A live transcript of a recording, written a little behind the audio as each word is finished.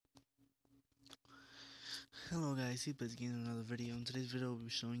Hello guys, CPlays again in another video. In today's video, we'll be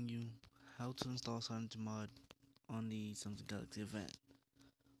showing you how to install CyanogenMod on the Samsung Galaxy Event.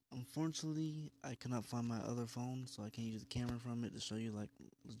 Unfortunately, I cannot find my other phone, so I can't use the camera from it to show you like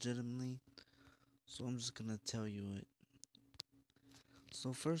legitimately. So I'm just gonna tell you it.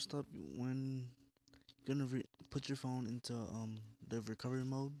 So first up, when you're gonna put your phone into the recovery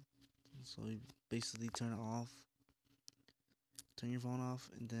mode, so you basically turn it off, turn your phone off,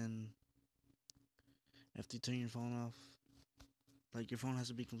 and then after you turn your phone off, like your phone has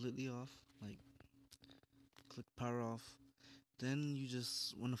to be completely off, like click power off. Then you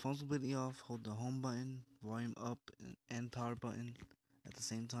just, when the phone's completely off, hold the home button, volume up, and power button at the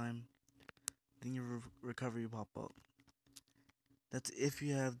same time. Then your recovery will pop up. That's if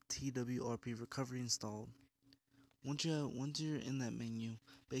you have TWRP recovery installed. Once you're in that menu,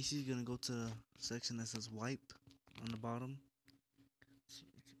 basically you're gonna go to the section that says wipe on the bottom.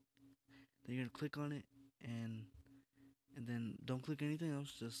 Then you're gonna click on it, and then don't click anything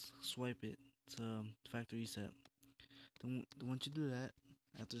else. Just swipe it to factory reset. Then once you do that,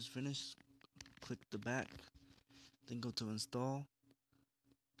 after it's finished, click the back. Then go to install.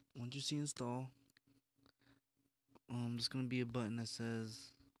 Once you see install, there's gonna be a button that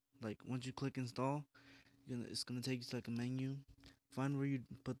says, like, once you click install, it's gonna take you to like a menu. Find where you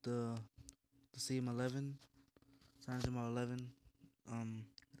put the cm11, cm11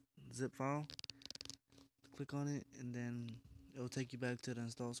 zip file. Click on it, and then it'll take you back to the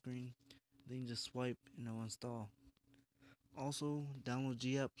install screen. Then you just swipe and it'll install. Also, download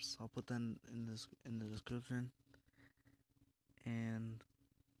GApps. I'll put that in the description. And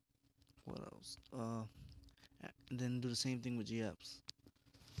what else? And then do the same thing with GApps.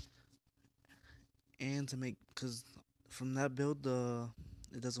 And to make, cause from that build,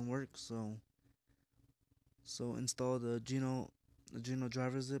 it doesn't work. So install the Geno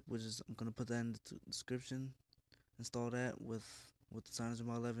driver zip, which is, I'm gonna put that in the description. Install that with the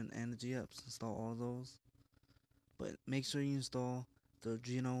CyanogenMod11 and the GApps. Install all those, but make sure you install the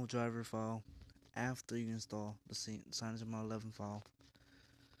Geno driver file after you install the CyanogenMod11 file.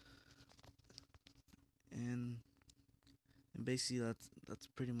 And basically that's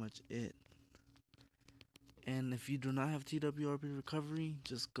pretty much it. And if you do not have TWRP recovery,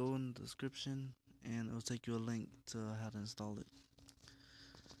 just go in the description and it'll take you a link to how to install it.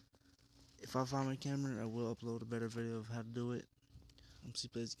 If I find my camera, I will upload a better video of how to do it. I'm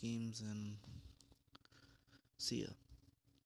CPlays Games, and see ya.